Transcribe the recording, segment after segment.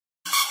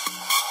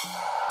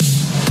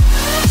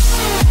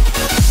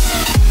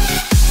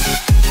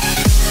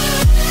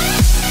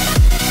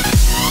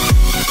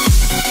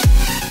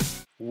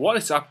What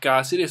is up,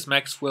 guys? It is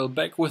Maxwell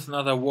back with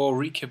another war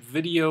recap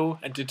video,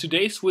 and in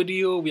today's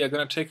video we are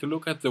gonna take a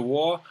look at the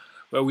war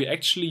where we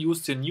actually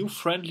used the new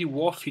friendly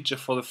war feature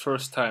for the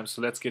first time,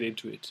 so let's get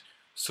into it.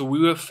 So we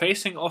were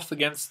facing off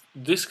against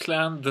this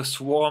clan, the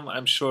Swarm.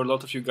 I'm sure a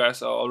lot of you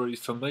guys are already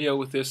familiar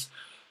with this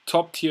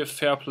top tier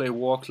fair play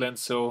war clan,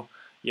 so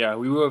yeah,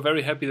 we were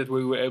very happy that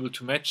we were able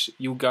to match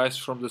you guys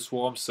from the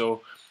Swarm,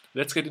 so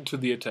let's get into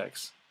the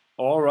attacks.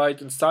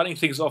 Alright, and starting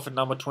things off at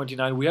number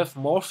 29, we have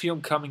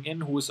Morpheum coming in,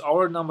 who is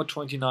our number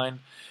 29,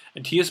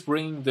 and he is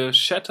bringing the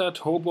Shattered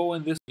Hobo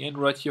in this in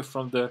right here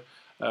from the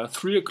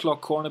 3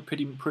 o'clock corner,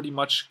 pretty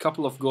much.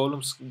 Couple of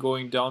golems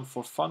going down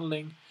for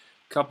funneling,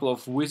 couple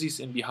of whizzies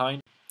in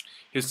behind.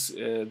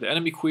 The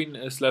enemy queen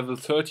is level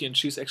 30 and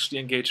she's actually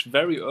engaged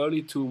very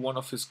early to one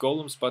of his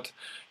golems, but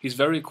he's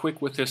very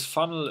quick with his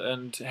funnel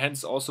and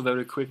hence also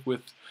very quick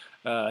with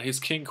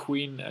his king,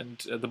 queen, and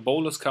the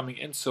bowlers coming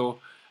in, so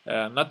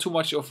not too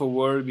much of a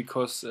worry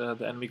because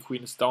the enemy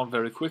queen is down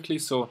very quickly.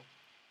 So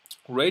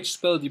Rage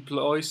Spell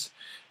deploys.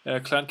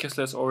 Clan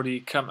Kessler has already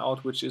come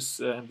out, which is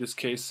in this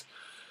case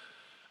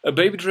a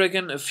baby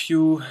dragon, a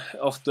few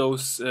of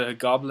those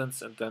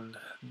goblins, and then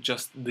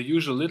just the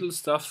usual little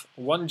stuff.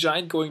 One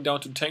giant going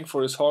down to tank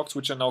for his hawks,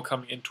 which are now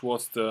coming in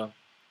towards the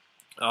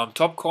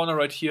top corner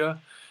right here.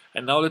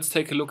 And now let's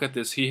take a look at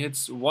this. He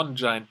hits one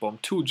giant bomb,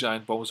 two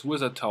giant bombs,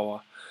 wizard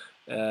tower,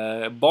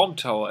 bomb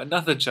tower,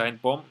 another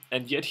giant bomb,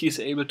 and yet he's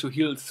able to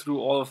heal through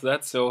all of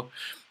that. So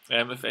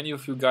if any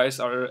of you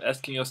guys are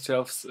asking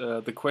yourselves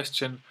the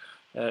question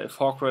if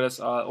Hawk Riders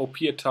are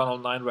OP at Town Hall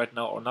 9 right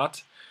now or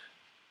not,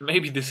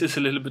 maybe this is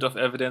a little bit of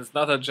evidence.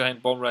 Another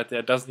giant bomb right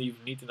there, doesn't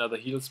even need another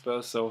heal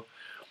spell. So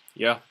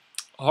yeah,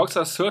 Hawks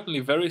are certainly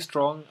very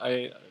strong.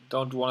 I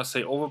don't want to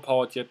say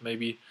overpowered yet,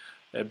 maybe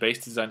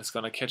base design is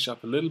gonna catch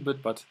up a little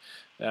bit, but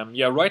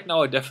yeah, right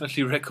now I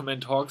definitely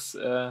recommend Hawks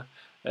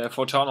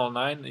for Town Hall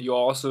 9. You're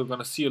also going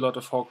to see a lot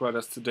of Hawk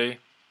Riders today.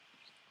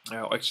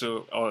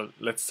 Actually, or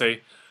let's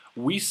say,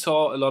 we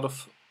saw a lot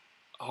of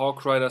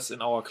Hawk Riders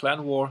in our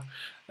clan war.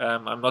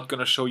 I'm not going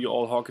to show you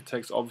all Hawk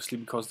attacks, obviously,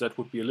 because that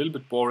would be a little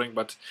bit boring,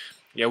 but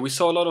yeah, we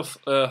saw a lot of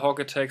Hawk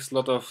attacks, a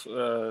lot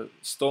of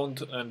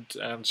stoned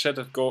and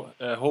shattered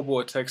hobo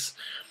attacks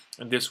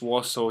in this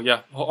war, so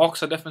yeah,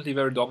 Hawks are definitely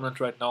very dominant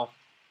right now.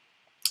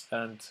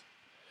 And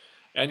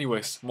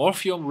anyways,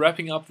 Morpheum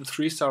wrapping up the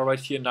 3-star right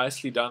here,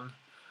 nicely done.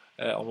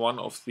 On one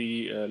of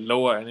the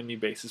lower enemy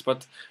bases,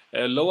 but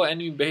lower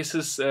enemy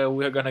bases,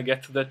 we are gonna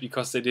get to that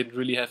because they didn't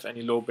really have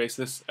any low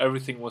bases.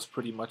 Everything was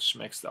pretty much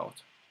maxed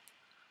out.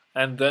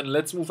 And then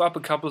let's move up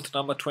a couple to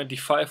number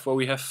 25, where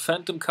we have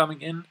Phantom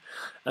coming in,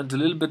 and a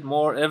little bit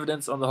more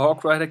evidence on the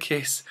Hawk Rider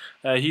case.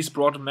 He's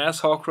brought a mass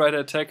Hawk Rider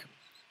attack,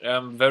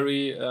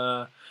 very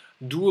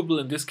doable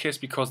in this case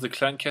because the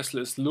Clan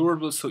Castle is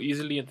lurable so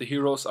easily, and the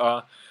heroes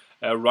are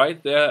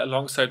right there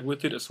alongside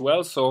with it as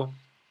well. So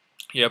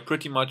yeah,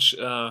 pretty much,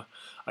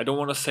 I don't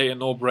want to say a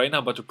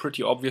no-brainer, but a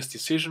pretty obvious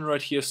decision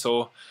right here.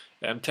 So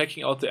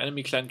taking out the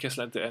enemy Clan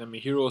Castle and the enemy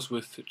heroes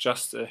with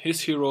just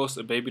his heroes,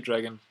 a baby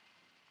dragon,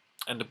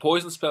 and a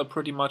poison spell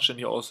pretty much, and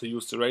he also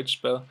used the rage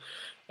spell.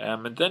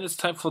 And then it's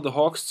time for the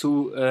Hawks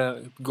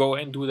to go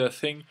and do their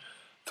thing.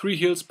 3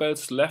 heal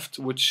spells left,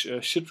 which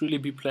should really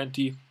be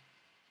plenty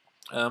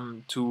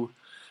to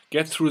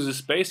get through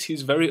this base.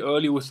 He's very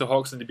early with the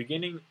Hawks in the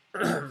beginning,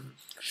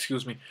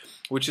 excuse me,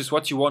 which is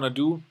what you want to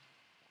do.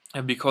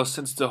 And because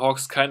since the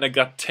Hawks kinda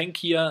got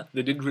tankier,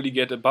 they didn't really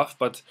get a buff,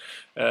 but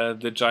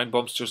the giant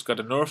bombs just got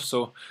a nerf.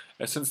 So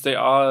since they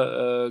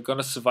are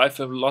gonna survive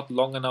a lot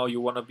longer now,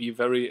 you wanna be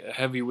very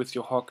heavy with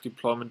your Hawk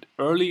deployment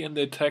early in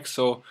the attack.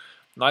 So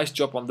nice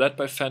job on that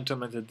by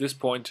Phantom. And at this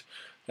point,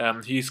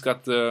 he's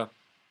got the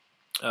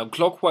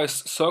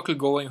clockwise circle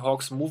going.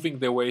 Hawks moving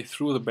their way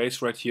through the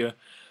base right here,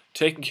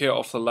 taking care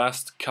of the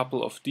last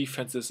couple of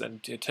defenses.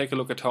 And take a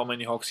look at how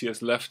many Hawks he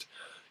has left.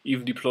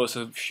 Even deploys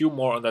a few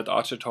more on that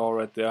archer tower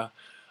right there.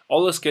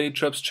 All the skelly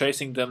traps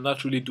chasing them,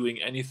 not really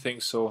doing anything.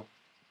 So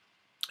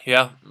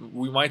yeah,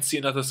 we might see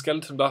another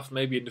skeleton buff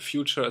maybe in the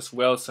future as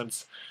well,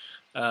 since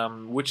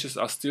witches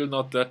are still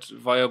not that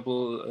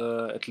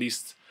viable, at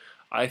least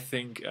I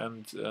think.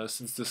 And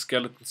since the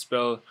skeleton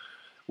spell,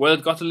 well,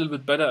 it got a little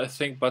bit better I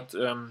think, but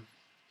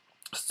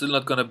still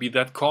not gonna be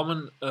that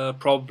common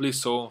probably.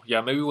 So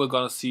yeah, maybe we're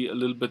gonna see a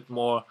little bit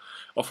more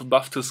of a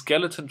buff to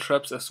skeleton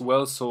traps as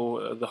well,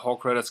 so the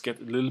Hawk Riders get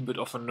a little bit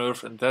of a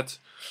nerf in that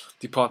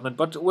department.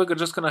 But we're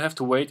just gonna have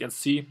to wait and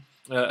see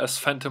as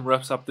Phantom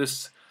wraps up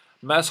this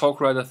mass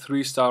Hawk Rider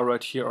 3-star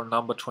right here on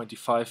number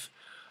 25.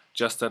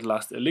 Just that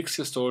last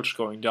elixir storage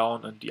going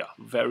down, and yeah,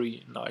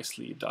 very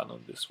nicely done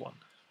on this one.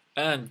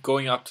 And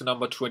going up to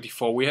number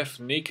 24, we have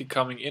Neke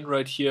coming in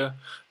right here.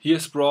 He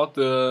has brought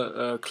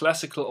the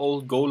classical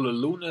old Golem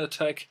Luna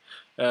attack.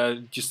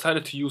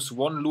 Decided to use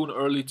 1 Loon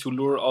early to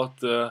lure out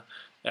the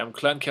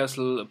Clan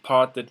Castle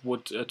part that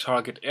would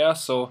target air.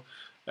 So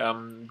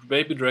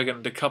Baby Dragon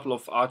and a couple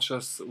of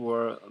archers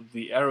were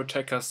the air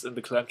attackers in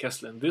the Clan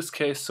Castle in this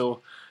case.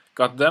 So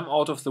Got them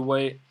out of the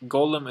way.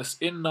 Golem is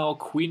in now.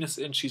 Queen is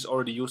in. She's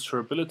already used her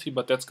ability,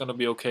 but that's gonna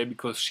be okay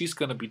because she's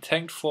gonna be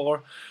tanked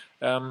for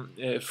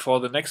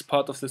the next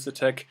part of this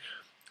attack.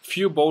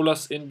 Few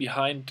bowlers in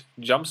behind.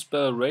 Jump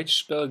spell, rage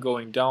spell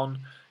going down.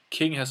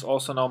 King has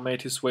also now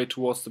made his way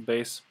towards the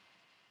base.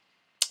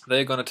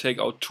 They're gonna take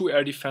out 2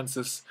 air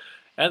defenses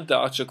and the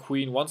Archer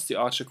Queen. Once the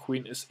Archer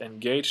Queen is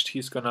engaged,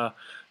 he's gonna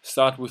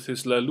start with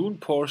his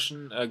Laloon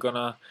portion,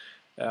 gonna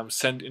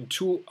send in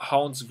 2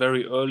 hounds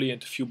very early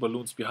and a few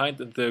balloons behind,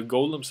 and the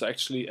golems are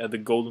actually,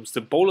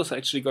 the bowlers are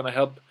actually gonna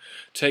help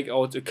take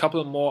out a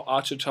couple more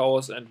archer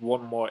towers and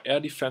 1 more air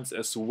defense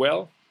as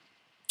well,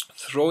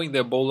 throwing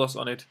their bowlers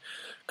on it.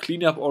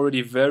 Clean up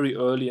already very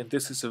early, and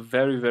this is a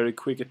very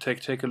quick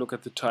attack. Take a look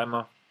at the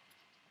timer,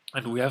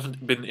 and we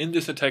haven't been in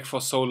this attack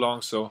for so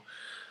long, so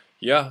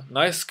yeah,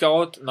 nice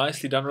scout,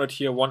 nicely done right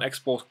here. 1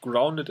 export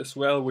grounded as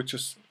well, which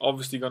is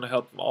obviously gonna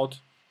help him out.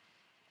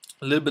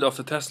 A little bit of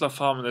the Tesla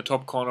farm in the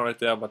top corner right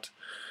there, but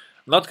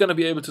not going to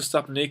be able to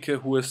stop Neke,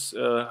 who is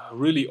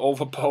really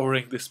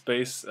overpowering this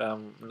base.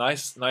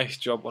 Nice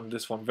job on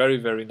this one.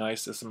 Very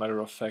nice, as a matter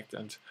of fact,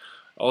 and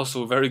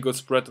also very good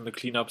spread on the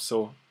cleanup.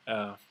 So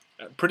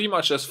pretty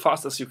much as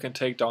fast as you can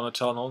take down a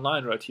Town Hall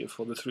 9 right here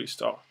for the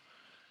 3-star.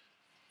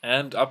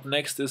 And up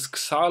next is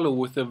Xalo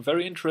with a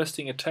very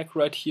interesting attack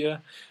right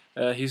here.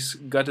 He's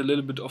got a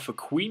little bit of a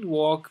queen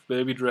walk,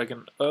 baby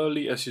dragon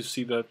early, as you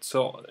see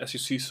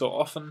so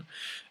often,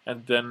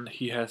 and then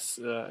he has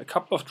a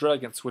couple of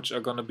dragons, which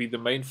are gonna be the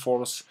main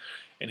force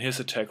in his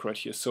attack right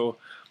here. So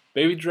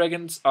baby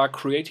dragons are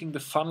creating the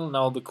funnel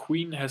now. The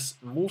queen has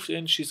moved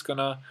in. She's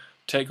gonna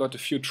take out a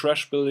few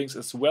trash buildings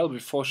as well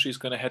before she's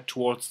gonna head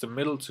towards the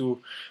middle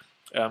to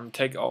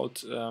take out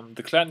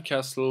the clan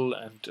castle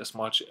and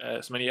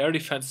as many air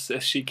defenses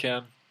as she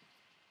can.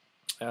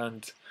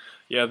 And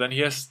yeah, then he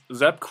has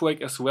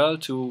Zapquake as well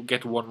to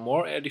get 1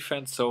 more air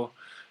defense. So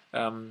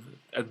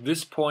at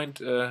this point,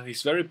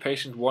 he's very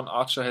patient. 1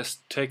 archer has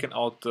taken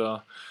out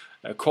the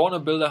corner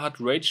builder hut,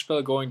 rage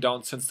spell going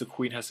down since the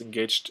queen has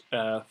engaged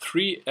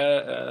 3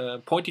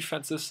 point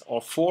defenses,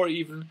 or 4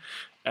 even,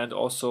 and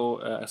also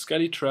a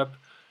skelly trap.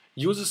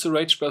 Uses the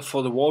rage spell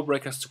for the wall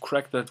breakers to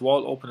crack that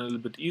wall open a little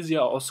bit easier.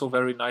 Also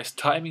very nice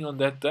timing on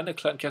that. Then a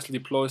clan castle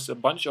deploys a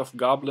bunch of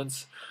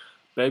goblins,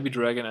 baby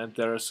dragon, and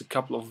there's a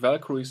couple of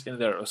Valkyries in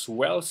there as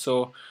well.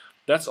 So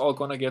that's all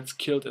gonna get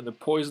killed, and the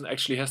poison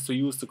actually has to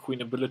use the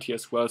queen ability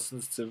as well,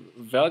 since the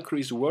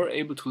Valkyries were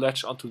able to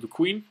latch onto the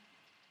queen.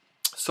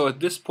 So at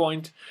this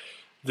point,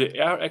 the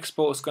air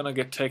expo is gonna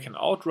get taken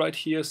out right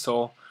here.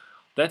 So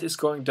that is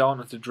going down,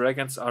 and the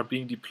dragons are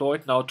being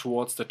deployed now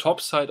towards the top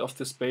side of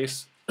this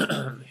base.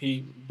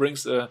 He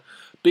brings a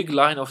big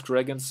line of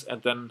dragons,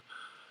 and then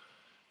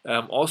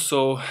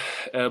also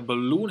a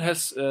balloon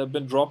has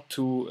been dropped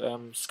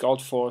to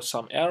scout for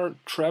some air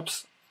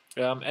traps.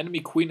 Enemy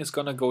queen is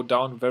gonna go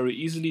down very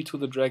easily to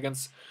the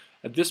dragons.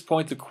 At this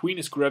point, the queen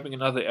is grabbing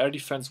another air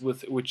defense,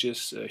 which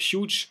is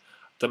huge.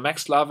 The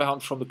max lava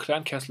hound from the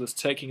clan castle is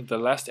taking the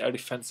last air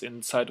defense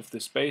inside of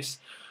this base,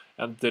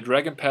 and the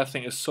dragon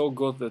pathing is so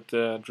good that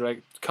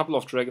the couple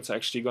of dragons are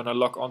actually gonna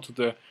lock onto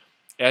the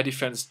air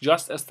defense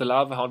just as the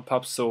lava hound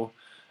pops. So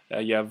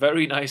yeah,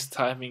 very nice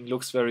timing,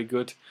 looks very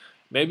good.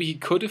 Maybe he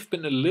could have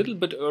been a little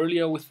bit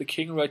earlier with the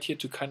king right here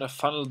to kind of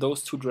funnel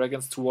those 2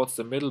 dragons towards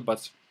the middle,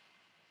 but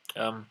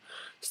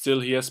still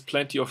he has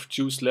plenty of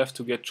juice left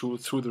to get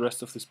through the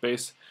rest of the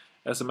space.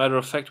 As a matter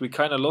of fact, we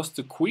kind of lost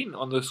the queen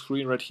on the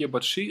screen right here,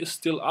 but she is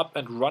still up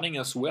and running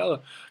as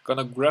well.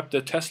 Gonna grab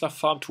the Tesla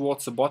farm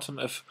towards the bottom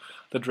if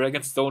the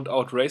dragons don't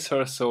outrace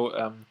her.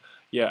 So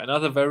yeah,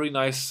 another very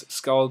nice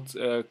scout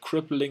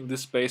crippling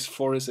this base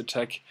for his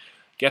attack,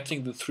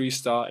 getting the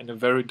 3-star in a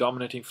very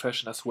dominating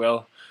fashion as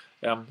well.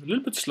 A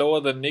little bit slower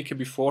than Neke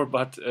before,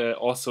 but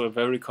also a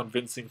very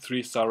convincing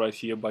 3-star right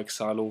here by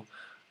Xalo,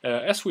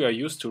 as we are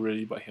used to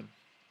really by him.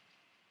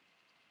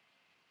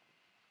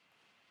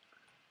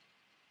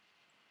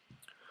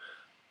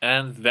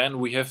 And then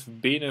we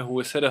have Bene, who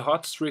has had a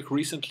hot streak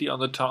recently on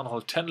the Town Hall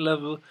 10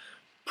 level,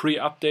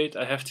 pre-update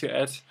I have to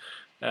add,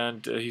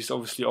 and he's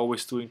obviously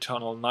always doing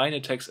Town Hall 9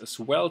 attacks as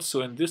well.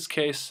 So in this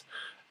case,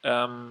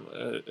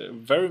 a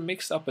very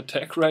mixed up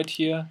attack right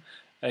here.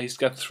 He's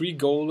got 3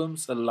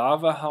 golems, a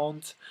lava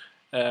hound,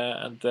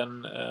 and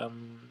then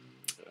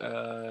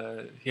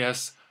he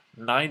has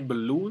 9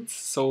 balloons.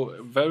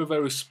 So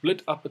very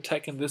split up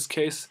attack in this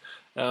case.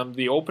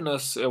 The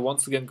openers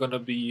once again gonna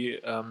be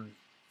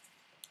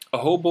a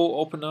hobo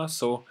opener,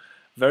 so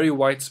very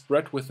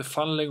widespread with the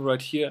funneling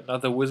right here.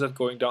 Another wizard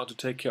going down to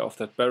take care of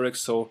that barracks.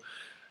 So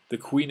the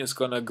queen is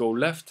gonna go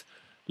left.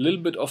 A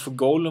little bit of a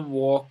golem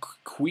walk,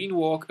 queen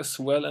walk as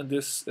well in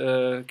this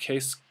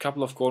case.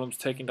 Couple of golems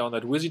taking down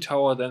that wizzy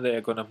tower. Then they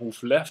are gonna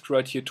move left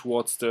right here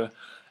towards the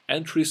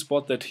entry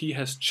spot that he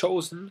has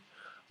chosen.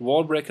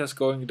 Wall breakers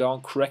going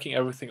down, cracking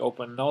everything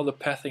open. Now the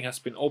pathing has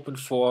been open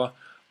for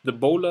the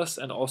bowlers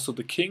and also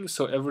the king,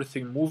 so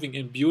everything moving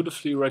in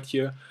beautifully right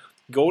here.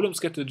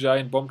 Golems get the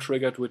giant bomb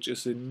triggered, which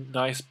is a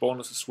nice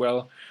bonus as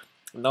well.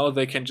 Now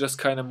they can just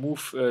kind of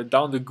move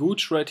down the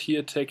gooch right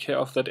here, take care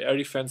of that air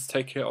defense,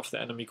 take care of the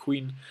enemy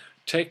queen,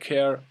 take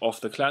care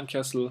of the clan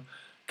castle.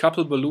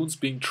 Couple balloons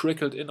being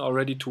trickled in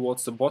already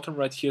towards the bottom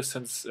right here,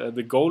 since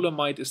the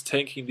golemite is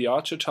tanking the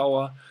archer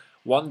tower.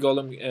 One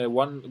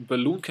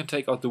balloon can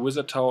take out the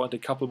wizard tower, and a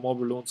couple more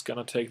balloons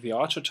gonna take the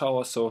archer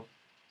tower. So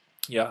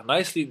yeah,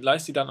 nicely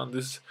done on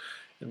this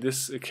in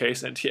this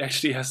case. And he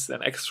actually has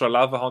an extra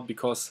lava hound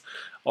because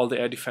all the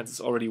air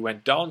defenses already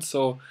went down.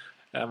 So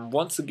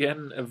once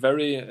again, a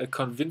very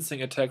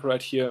convincing attack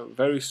right here,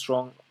 very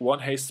strong. One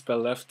haste spell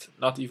left,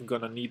 not even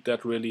gonna need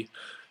that really.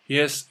 He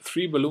has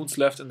 3 balloons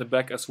left in the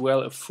back as well,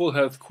 a full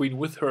health queen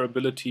with her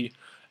ability,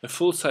 a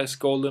full-size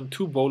golem,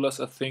 2 bowlers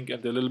I think,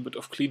 and a little bit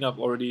of cleanup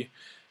already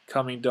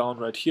coming down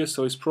right here.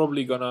 So he's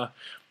probably gonna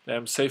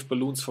save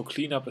balloons for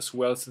cleanup as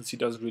well, since he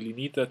doesn't really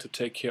need that to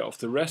take care of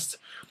the rest.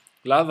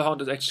 Lava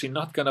Hound is actually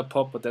not gonna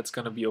pop, but that's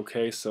gonna be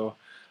okay. So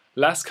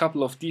last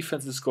couple of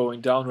defenses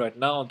going down right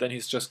now, then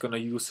he's just gonna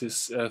use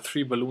his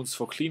 3 balloons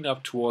for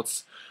cleanup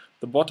towards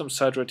the bottom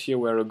side right here,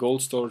 where a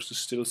gold storage is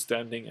still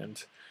standing.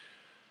 And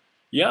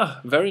yeah,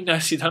 very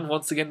nicely done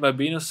once again by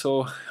Bene,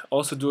 so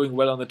also doing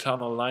well on the Town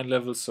Hall 9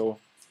 level, so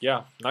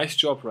yeah, nice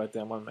job right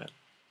there, my man.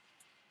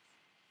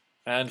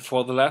 And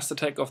for the last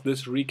attack of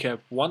this recap,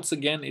 once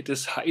again it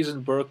is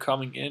Heisenberg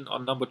coming in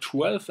on number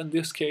 12 in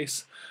this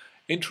case.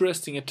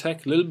 Interesting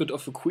attack, a little bit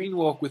of a queen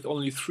walk with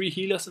only 3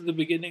 healers in the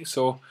beginning,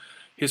 so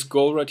his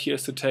goal right here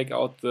is to take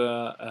out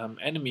the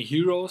enemy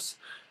heroes,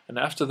 and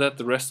after that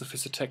the rest of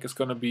his attack is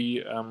going to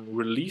be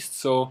released.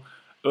 So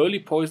early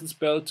poison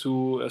spell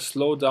to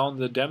slow down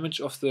the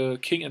damage of the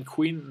king and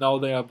queen. Now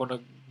they are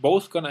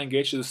both gonna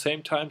engage at the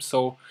same time,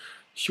 so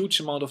huge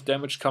amount of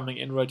damage coming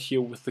in right here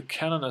with the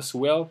cannon as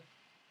well.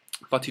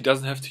 But he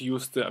doesn't have to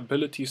use the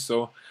ability,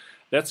 so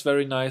that's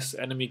very nice.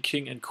 Enemy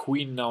king and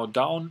queen now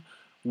down.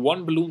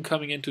 1 balloon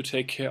coming in to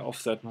take care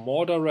of that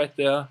mortar right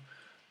there.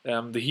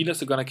 The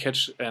healers are gonna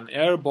catch an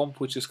air bomb,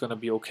 which is gonna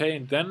be okay,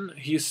 and then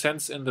he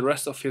sends in the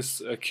rest of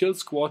his kill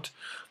squad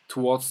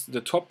towards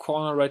the top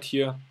corner right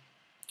here.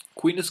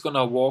 Queen is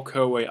gonna walk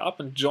her way up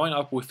and join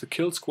up with the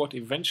kill squad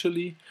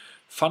eventually.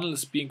 Funnel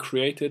is being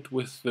created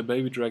with the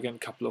baby dragon,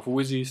 couple of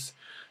wizzies.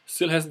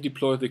 Still hasn't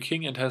deployed the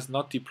king and has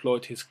not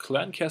deployed his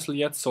clan castle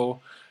yet,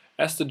 so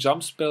as the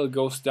jump spell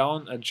goes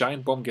down, a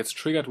giant bomb gets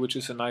triggered, which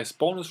is a nice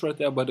bonus right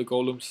there by the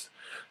golems.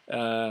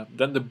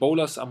 Then the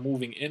bowlers are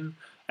moving in.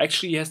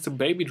 Actually, he has the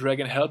baby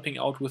dragon helping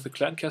out with the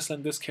clan castle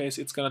in this case.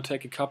 It's gonna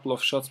take a couple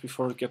of shots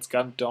before it gets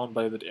gunned down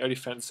by that air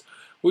defense,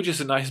 which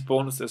is a nice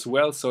bonus as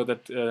well, so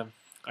that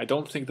I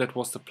don't think that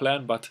was the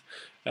plan, but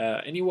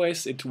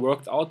anyways, it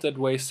worked out that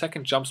way.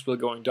 Second jump spell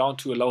going down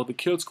to allow the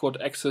kill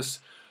squad access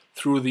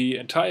through the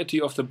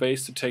entirety of the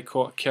base to take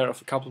care of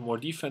a couple more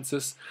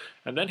defenses.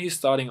 And then he's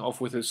starting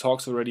off with his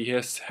hawks already. He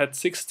has had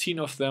 16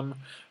 of them.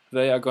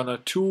 They are gonna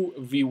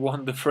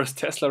 2v1 the first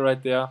Tesla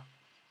right there.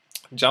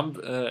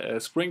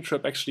 Spring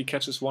Trap actually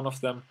catches one of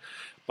them,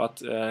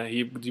 but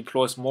he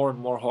deploys more and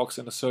more hawks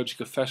in a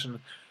surgical fashion,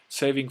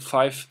 saving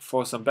 5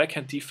 for some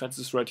backhand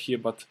defenses right here,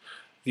 but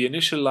the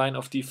initial line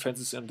of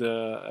defenses in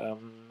the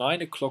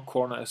 9 o'clock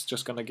corner is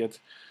just gonna get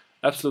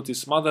absolutely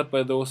smothered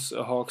by those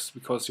hawks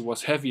because he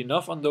was heavy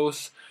enough on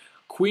those.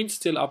 Queen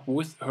still up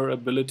with her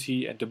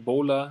ability, and the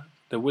bowler,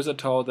 the wizard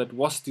tower that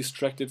was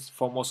distracted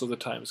for most of the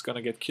time, is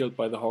gonna get killed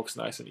by the hawks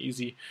nice and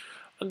easy.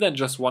 And then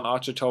just 1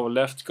 archer tower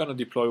left, gonna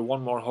deploy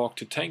 1 more hawk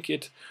to tank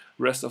it.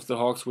 Rest of the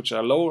hawks, which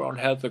are lower on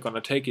health, are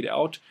gonna take it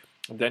out.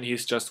 And then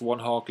he's just 1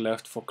 hawk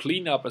left for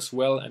cleanup as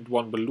well, and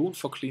 1 balloon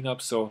for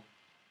cleanup, so,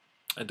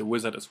 and the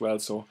wizard as well.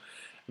 So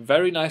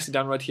very nicely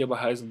done right here by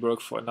Heisenberg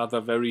for another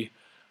very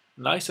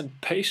nice and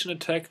patient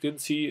attack.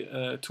 Didn't see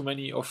too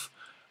many of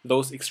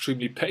those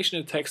extremely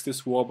patient attacks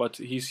this war, but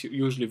he's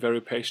usually very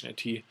patient, and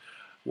he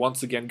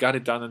once again got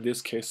it done in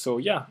this case. So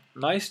yeah,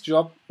 nice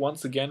job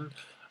once again.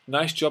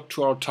 Nice job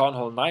to our Town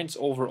Hall 9s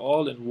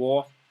overall in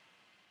war.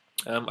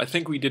 I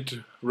think we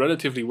did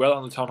relatively well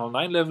on the Town Hall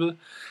 9 level.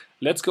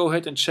 Let's go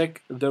ahead and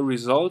check the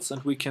results,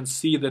 and we can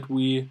see that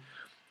we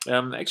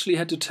actually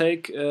had to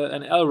take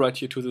an L right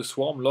here to the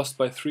Swarm, lost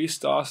by 3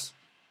 stars.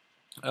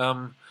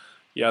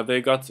 Yeah,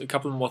 they got a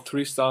couple more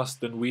 3 stars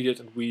than we did,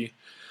 and we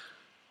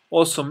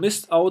also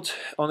missed out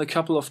on a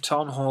couple of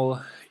Town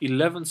Hall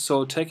 11.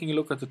 So taking a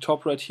look at the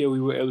top right here,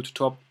 we were able to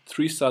top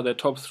 3-star their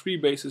top 3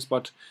 bases,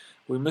 but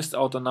we missed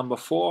out on number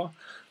 4.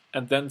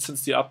 And then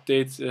since the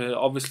update,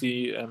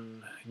 obviously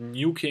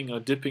nuking or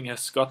dipping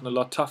has gotten a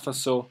lot tougher,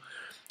 so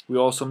we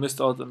also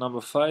missed out on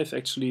number 5.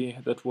 Actually,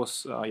 that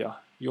was yeah,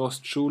 yours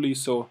truly,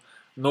 so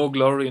no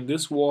glory in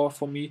this war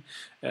for me,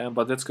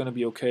 but that's gonna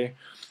be okay.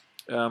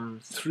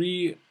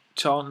 3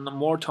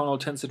 more Town Hall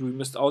 10s that we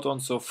missed out on,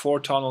 so 4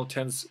 Town Hall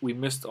 10s we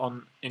missed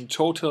on in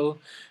total,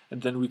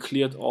 and then we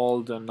cleared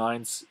all the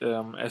 9s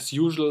as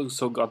usual,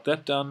 so got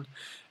that done.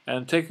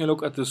 And taking a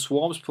look at the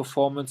Swarm's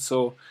performance,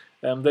 so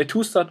they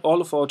 2-starred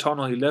all of our Town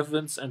Hall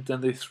 11s, and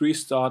then they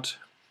 3-starred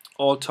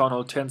all Town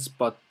Hall 10s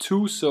but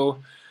 2, so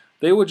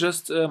They were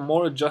just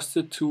more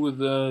adjusted to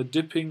the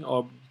dipping,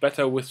 or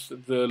better with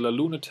the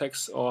Laloon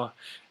attacks, or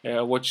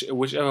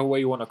whichever way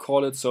you want to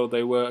call it. So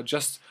they were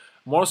just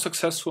more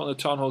successful on the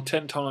Town Hall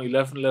 10, Town Hall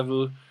 11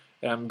 level.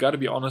 Gotta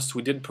be honest,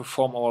 we didn't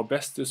perform our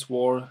best this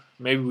war.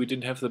 Maybe we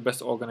didn't have the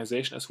best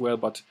organization as well,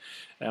 but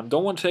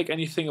don't want to take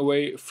anything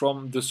away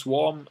from the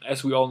Swarm.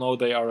 As we all know,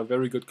 they are a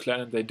very good clan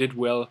and they did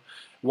well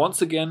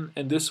once again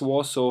in this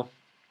war. So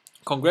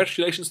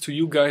congratulations to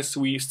you guys.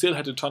 We still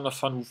had a ton of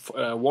fun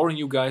warring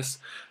you guys.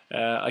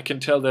 I can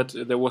tell that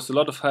there was a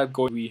lot of hype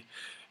going. We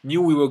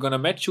knew we were gonna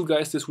match you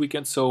guys this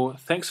weekend, so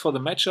thanks for the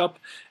matchup.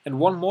 And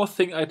one more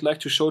thing I'd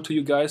like to show to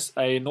you guys.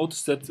 I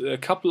noticed that a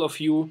couple of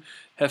you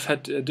have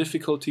had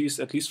difficulties,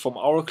 at least from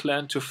our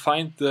clan, to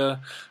find the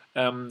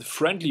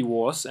friendly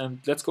wars. And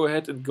let's go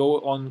ahead and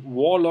go on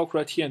Warlock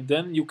right here, and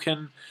then you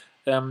can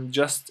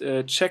just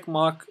check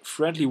mark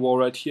friendly war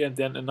right here, and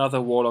then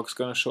another Warlock's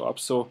gonna show up.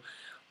 So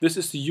this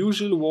is the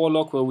usual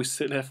Warlock where we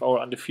still have our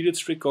undefeated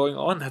streak going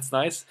on. That's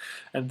nice.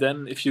 And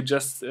then if you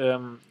just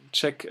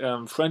check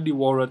friendly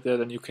war right there,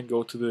 then you can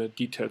go to the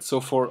details. So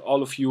for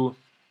all of you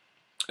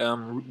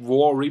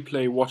war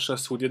replay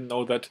watchers who didn't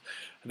know that,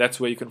 that's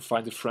where you can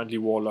find the friendly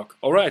Warlock.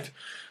 Alright,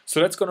 so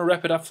that's gonna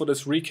wrap it up for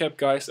this recap,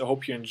 guys. I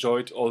hope you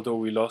enjoyed, although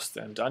we lost.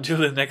 And until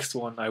the next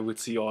one, I will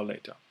see you all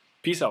later.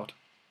 Peace out.